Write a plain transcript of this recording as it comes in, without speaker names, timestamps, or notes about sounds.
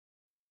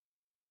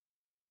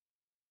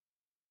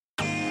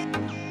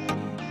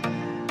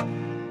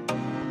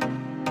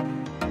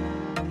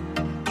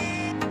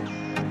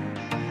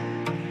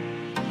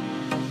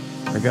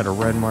got a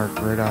red mark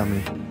right on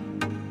me.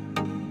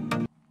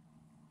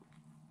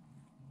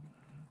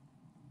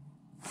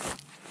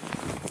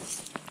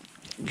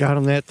 Got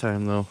him that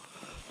time though.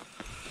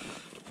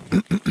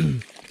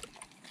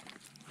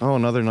 Oh,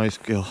 another nice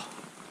gill.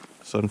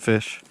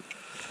 Sunfish.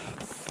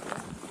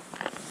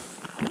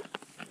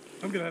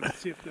 I'm gonna have to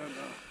see if that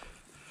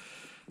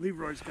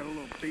Leroy's got a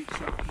little bait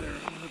shop there.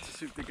 Let's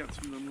see if they got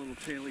some of them little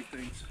taily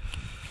things.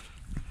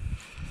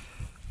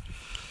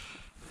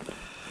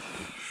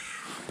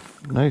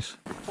 Nice.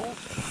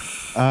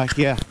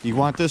 Yeah, you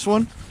want this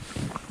one?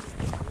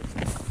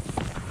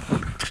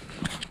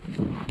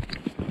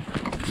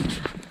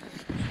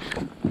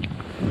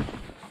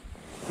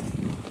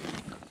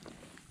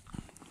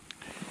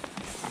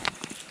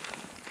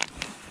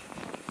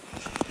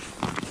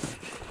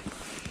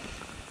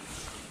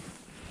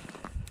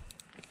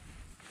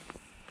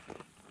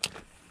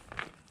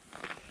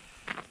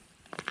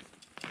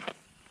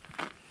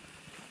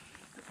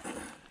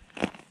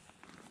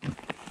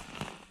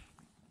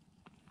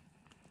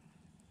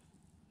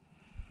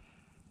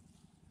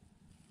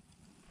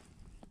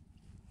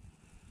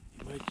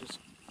 Might just...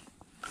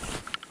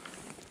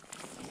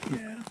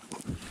 Yeah.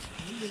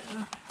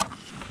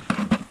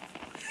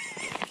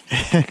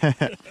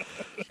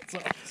 That's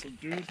awesome,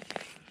 dude.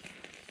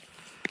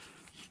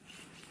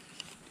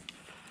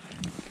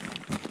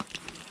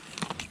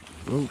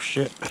 Oh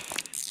shit.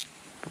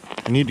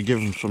 I need to give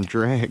him some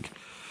drag.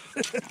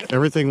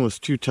 Everything was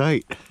too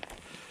tight.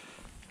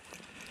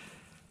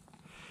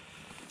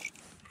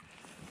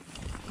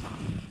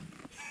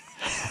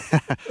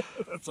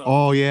 That's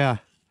Oh yeah.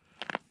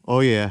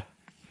 Oh yeah.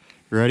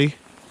 Ready?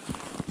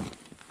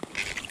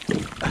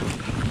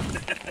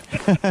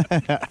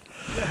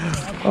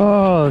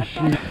 Oh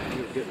shit.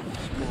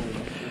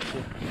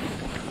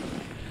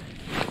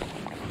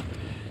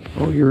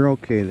 Oh, you're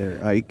okay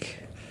there,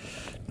 Ike.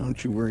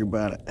 Don't you worry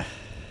about it.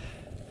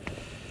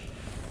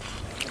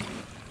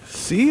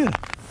 See ya.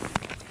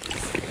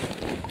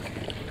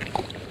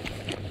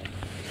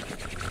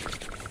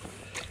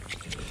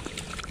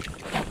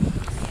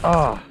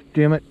 Ah,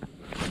 damn it.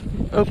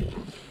 Oh.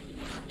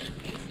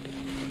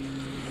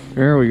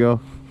 There we go.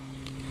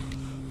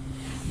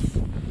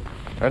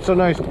 That's a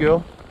nice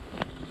gill.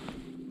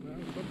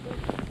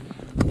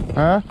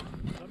 Huh?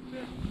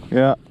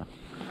 Yeah.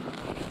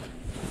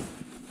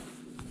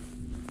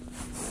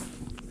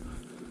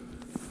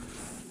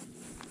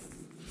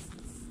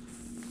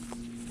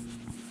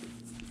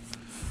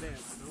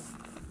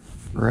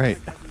 Right.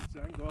 I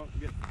can go out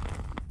and get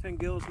 10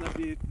 gills and that'd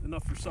be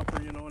enough for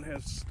supper, you know, and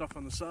have stuff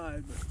on the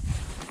side. But...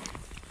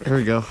 There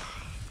we go.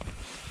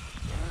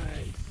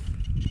 Nice.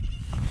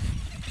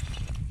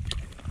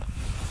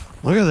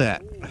 Look at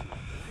that. Ooh,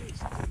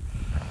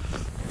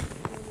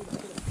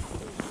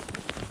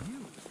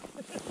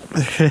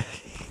 nice.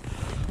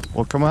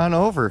 Well, come on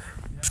over.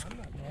 Yeah, I'm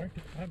not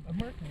marking. I'm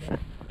marking that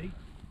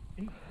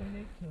 8.8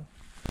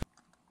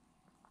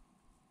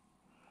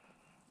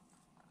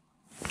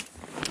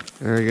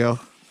 to... There we go.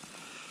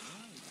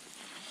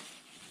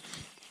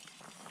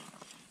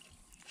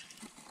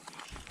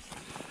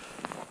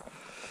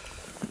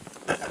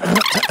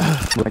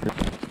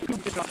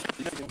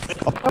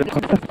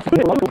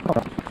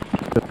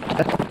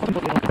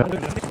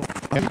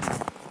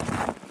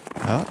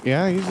 Oh,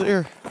 yeah, he's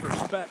there. For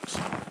specs.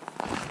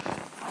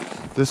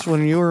 This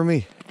one, you or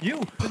me?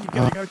 You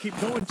gotta keep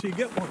going until you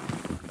get one.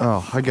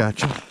 Oh, I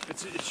got you.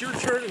 It's your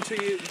turn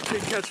until you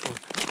catch one.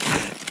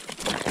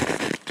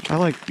 I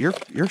like you're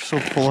so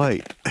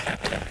polite. I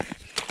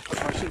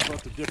should have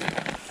brought the different.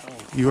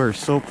 Oh. You are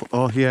so.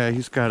 Oh yeah,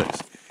 he's got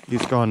it.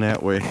 He's gone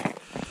that way.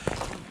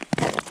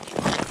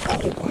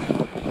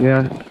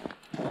 Yeah.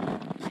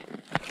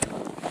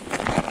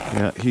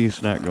 Yeah,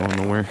 he's not going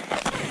nowhere.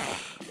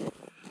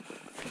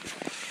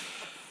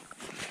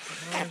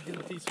 Get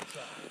a decent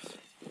size.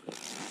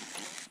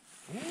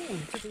 Ooh, you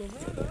took a little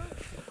more, huh?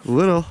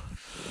 Little.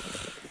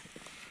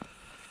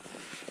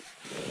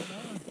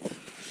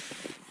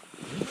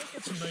 We might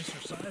get some nicer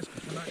size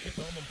because we're not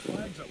getting all them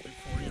flags up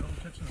before, you know,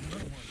 catching the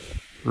little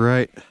ones.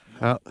 Right.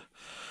 Out.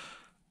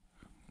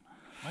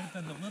 Might have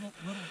been the little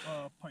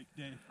pike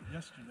day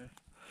yesterday.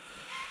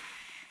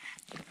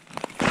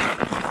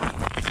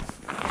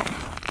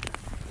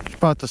 It's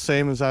about the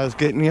same as I was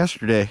getting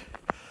yesterday.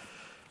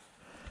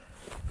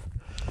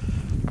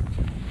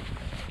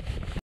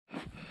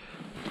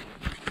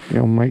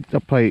 You'll make the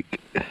pike.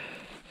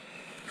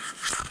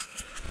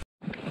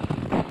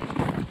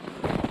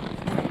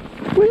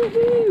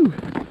 Woohoo!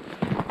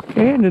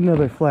 And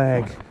another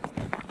flag.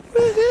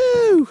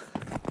 Woohoo!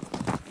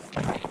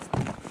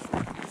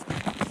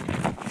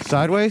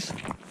 Sideways?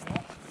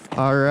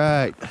 All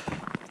right.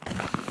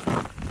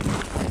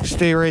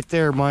 Stay right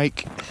there,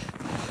 Mike.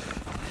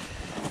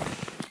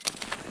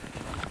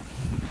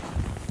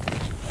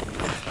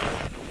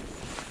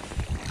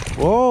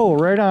 Whoa,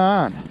 right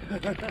on.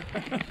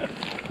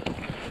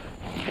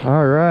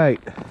 All right.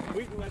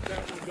 We can let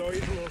that one go.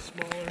 He's a little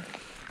smaller.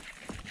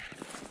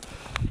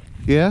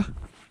 Yeah?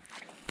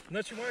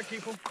 Unless you want to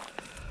keep him.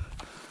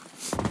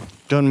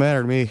 Doesn't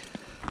matter to me.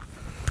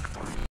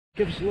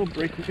 Give us a little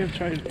break. We gotta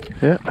try.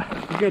 Yeah.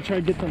 We gotta try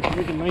to get them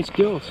making nice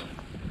gills.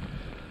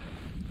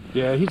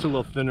 Yeah, he's a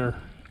little thinner.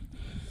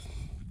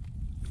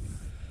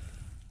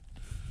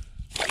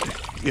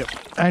 Yep.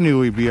 I knew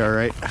we'd be all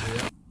right.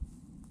 Yeah.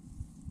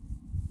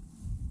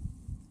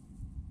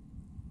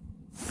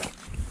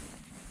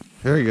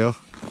 There you go.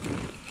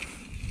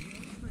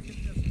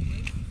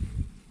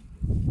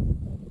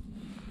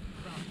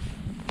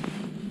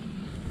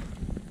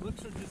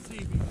 Looks are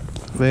deceiving.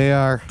 They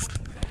are.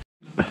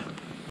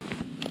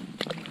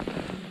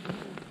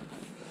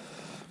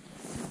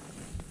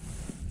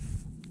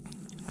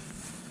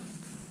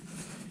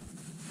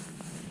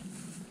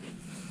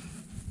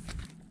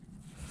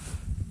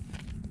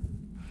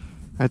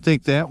 I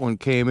think that one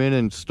came in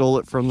and stole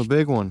it from the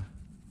big one.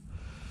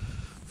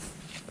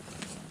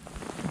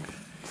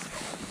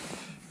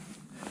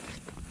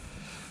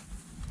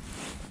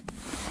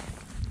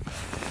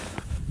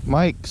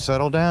 Mike,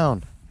 settle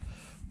down.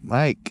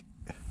 Mike.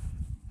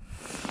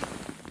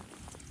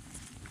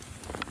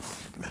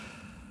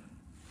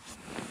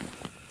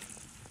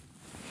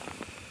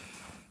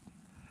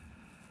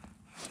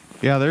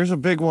 Yeah, there's a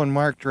big one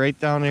marked right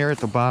down there at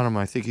the bottom.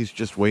 I think he's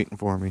just waiting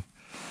for me.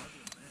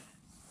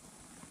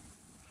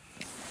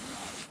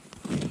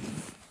 Have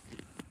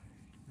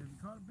you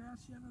caught a bass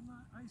yet on the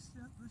ice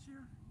yet this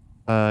year?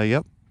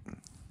 Yep.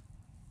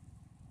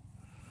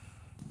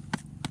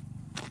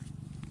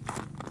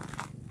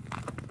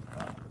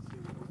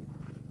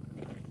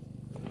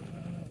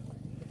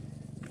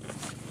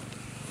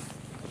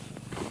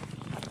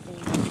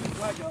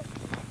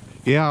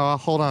 Yeah, I'll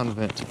hold on a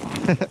minute.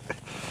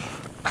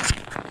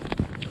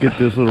 Get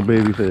this little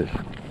baby fish.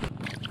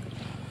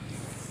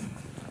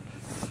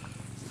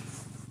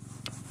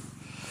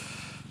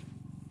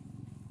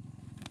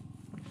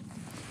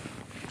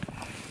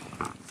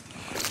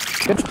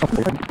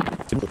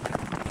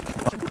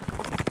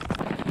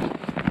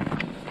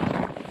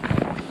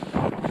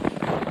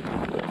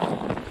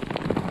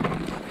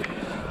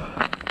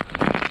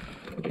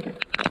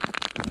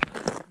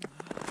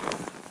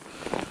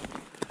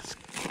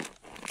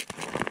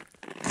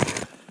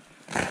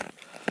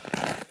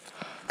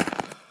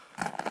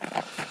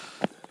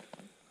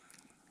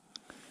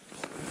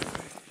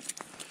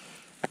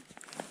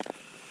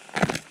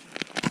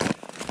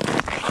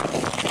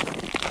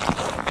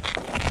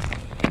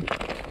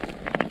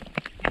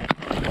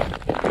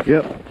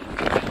 Yep.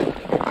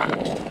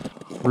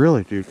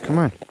 Really, dude, come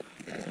on.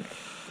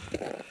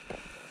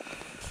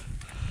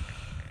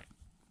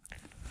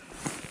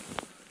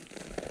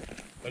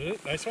 What is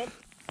it? Nice one?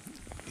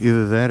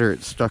 Either that or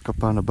it's stuck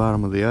up on the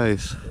bottom of the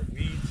ice. Or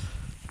weeds.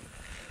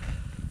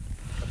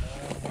 Come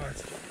on,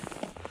 monster.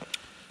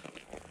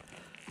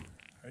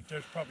 Right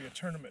there's probably a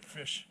tournament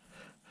fish.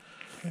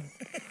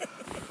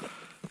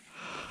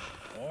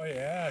 Oh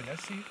yeah,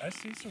 I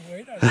see some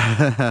weight on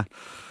it.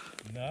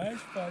 Nice,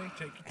 buddy.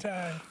 Take your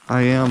time.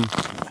 I am.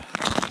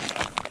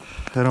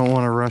 I don't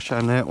want to rush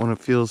on that when it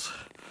feels.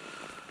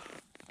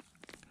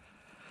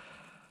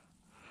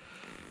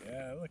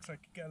 Yeah, it looks like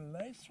you got a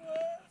nice one.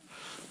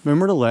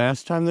 Remember the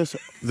last time this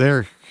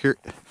here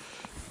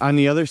on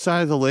the other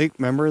side of the lake?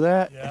 Remember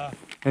that? Yeah.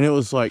 And it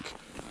was like,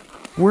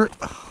 we're.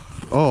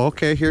 Oh,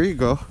 okay. Here you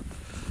go.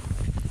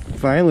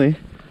 Finally.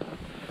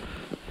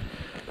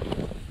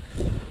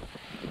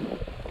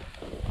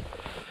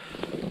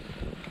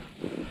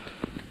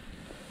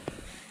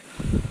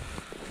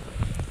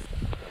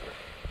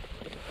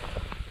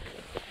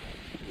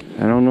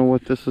 I don't know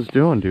what this is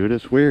doing, dude.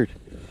 It's weird.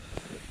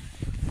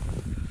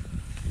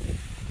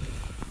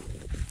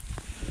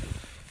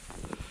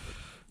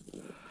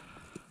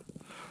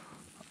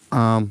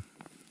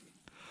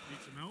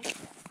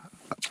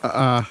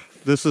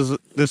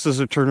 This is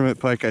a tournament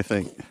pike, I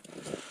think.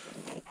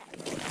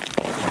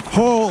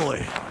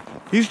 Holy,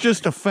 he's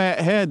just a fat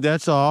head,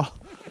 that's all.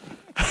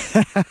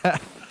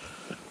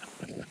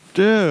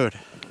 Dude.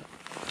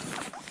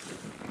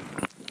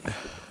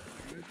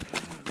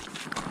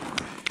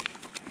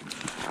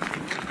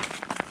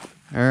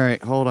 All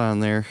right, hold on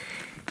there.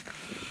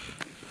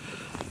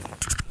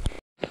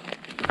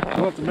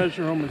 We'll have to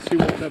measure them and see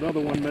what that other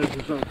one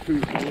measures out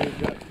too. So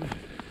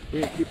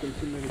we ain't keeping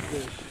too many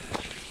fish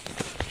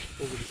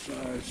over the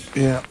size.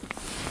 Yeah.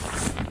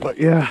 But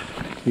yeah,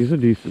 he's a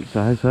decent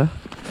size, huh?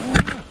 Oh,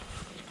 yeah.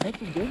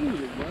 That's a good one,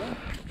 bro.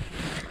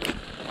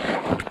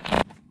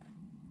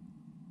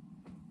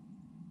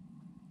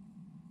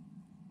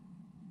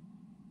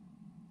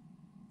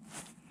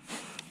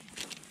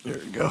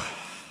 There you go.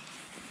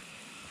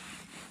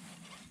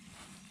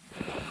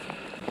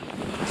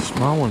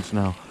 Small ones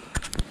now.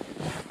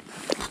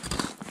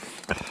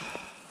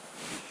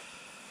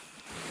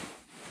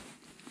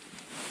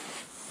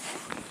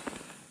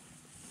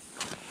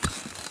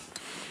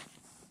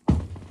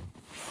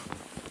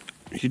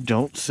 You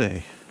don't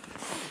say.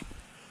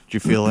 Did you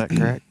feel that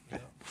crack?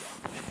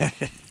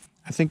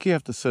 I think you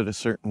have to sit a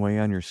certain way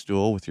on your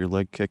stool with your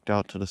leg kicked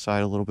out to the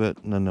side a little bit,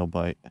 and then they'll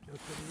bite.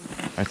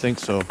 I think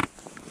so.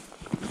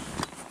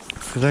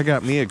 Because I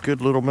got me a good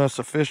little mess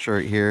of fish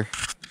right here.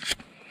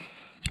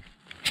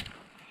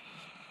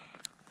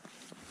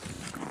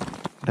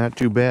 Not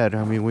too bad.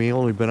 I mean, we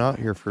only been out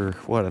here for,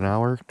 what, an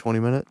hour, 20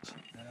 minutes?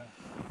 Yeah.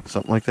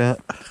 Something like that.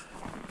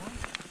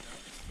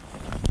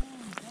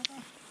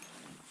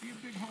 Be a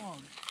big hog.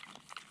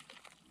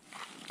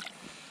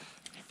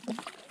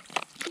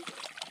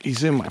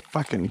 He's in my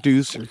fucking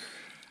deucer.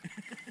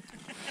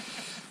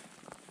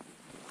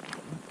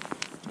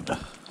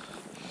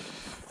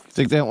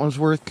 Think that one's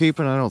worth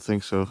keeping? I don't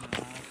think so. Nah.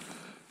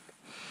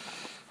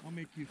 I'll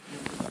make you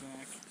throw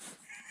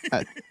it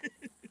back.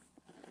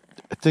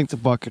 I think the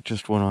bucket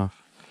just went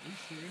off. Are you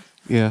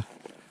serious?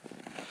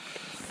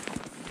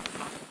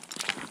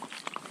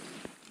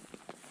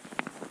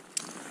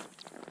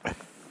 Yeah.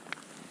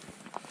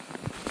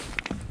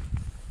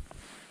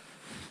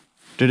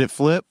 Did it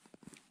flip?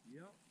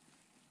 Yep.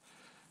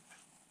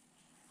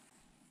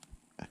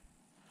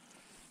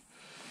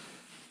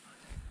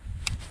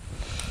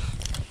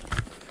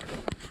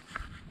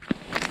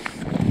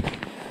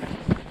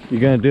 You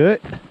gonna do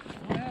it?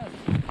 Yeah.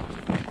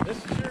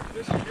 This is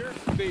your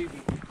baby.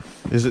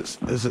 Is it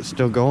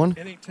still going?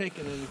 It ain't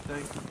taking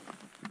anything.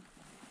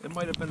 It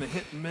might have been a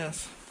hit and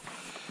miss.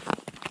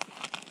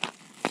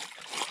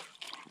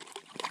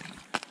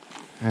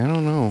 I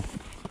don't know.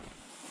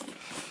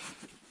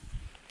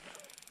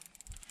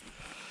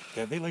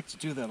 Yeah, they like to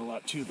do that a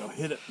lot too. They'll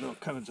hit it and they'll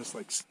kind of just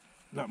like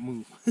not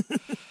move.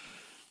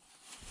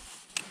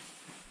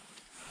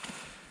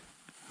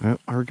 Well,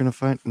 we're gonna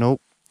find. Nope.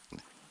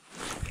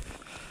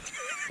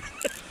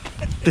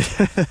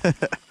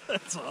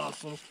 That's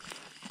awesome.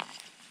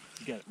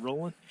 You got it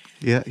rolling?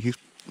 Yeah,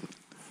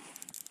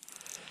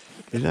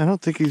 I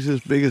don't think he's as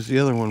big as the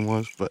other one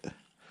was, but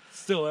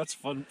Still, that's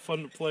fun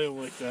to play him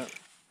like that.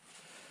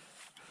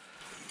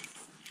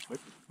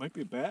 Might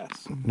be a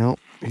bass. nope,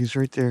 he's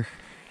right there.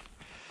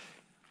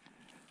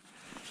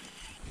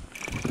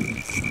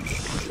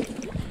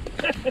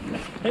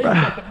 Hey, you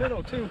got the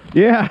minnow too.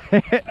 Yeah.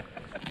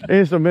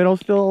 Is the minnow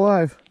still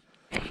alive?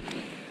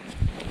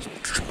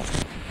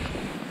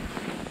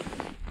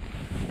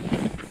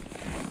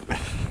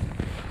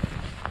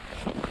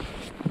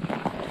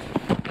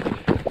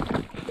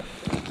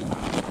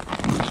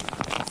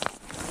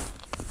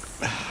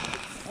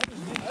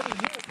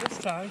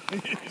 Time.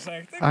 He's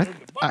like,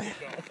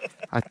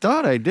 I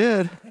thought I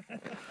did.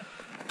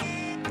 You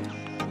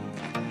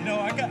know,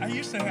 I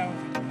used to have,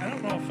 I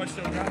don't know if I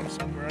still got them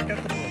somewhere. I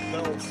got the little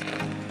bells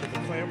with the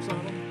clamps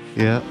on them.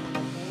 Yeah.